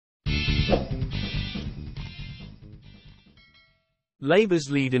Labour's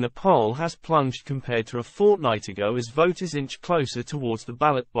lead in a poll has plunged compared to a fortnight ago as voters inch closer towards the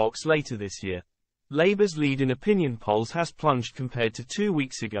ballot box later this year. Labour's lead in opinion polls has plunged compared to 2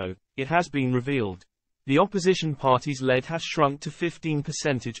 weeks ago, it has been revealed. The opposition party's lead has shrunk to 15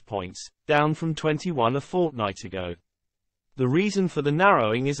 percentage points, down from 21 a fortnight ago. The reason for the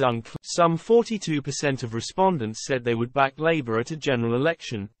narrowing is unclear. Some 42% of respondents said they would back Labour at a general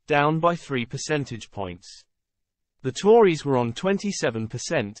election, down by 3 percentage points. The Tories were on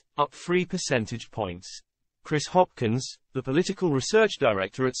 27%, up 3 percentage points. Chris Hopkins, the political research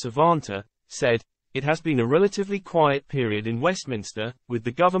director at Savanta, said, "It has been a relatively quiet period in Westminster, with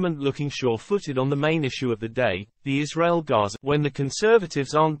the government looking sure-footed on the main issue of the day, the Israel-Gaza. When the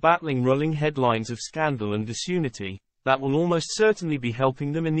Conservatives aren't battling rolling headlines of scandal and disunity, that will almost certainly be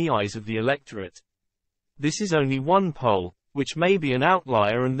helping them in the eyes of the electorate." This is only one poll, which may be an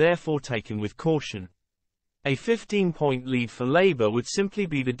outlier and therefore taken with caution. A 15-point lead for Labour would simply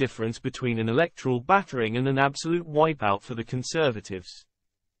be the difference between an electoral battering and an absolute wipeout for the Conservatives.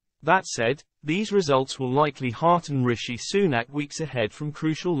 That said, these results will likely hearten Rishi Sunak weeks ahead from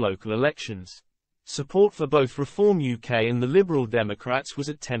crucial local elections. Support for both Reform UK and the Liberal Democrats was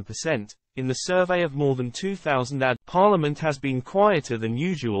at 10%, in the survey of more than 2,000 ads. Parliament has been quieter than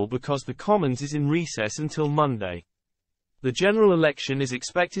usual because the Commons is in recess until Monday. The general election is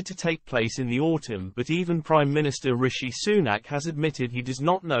expected to take place in the autumn, but even Prime Minister Rishi Sunak has admitted he does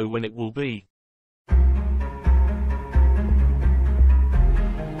not know when it will be.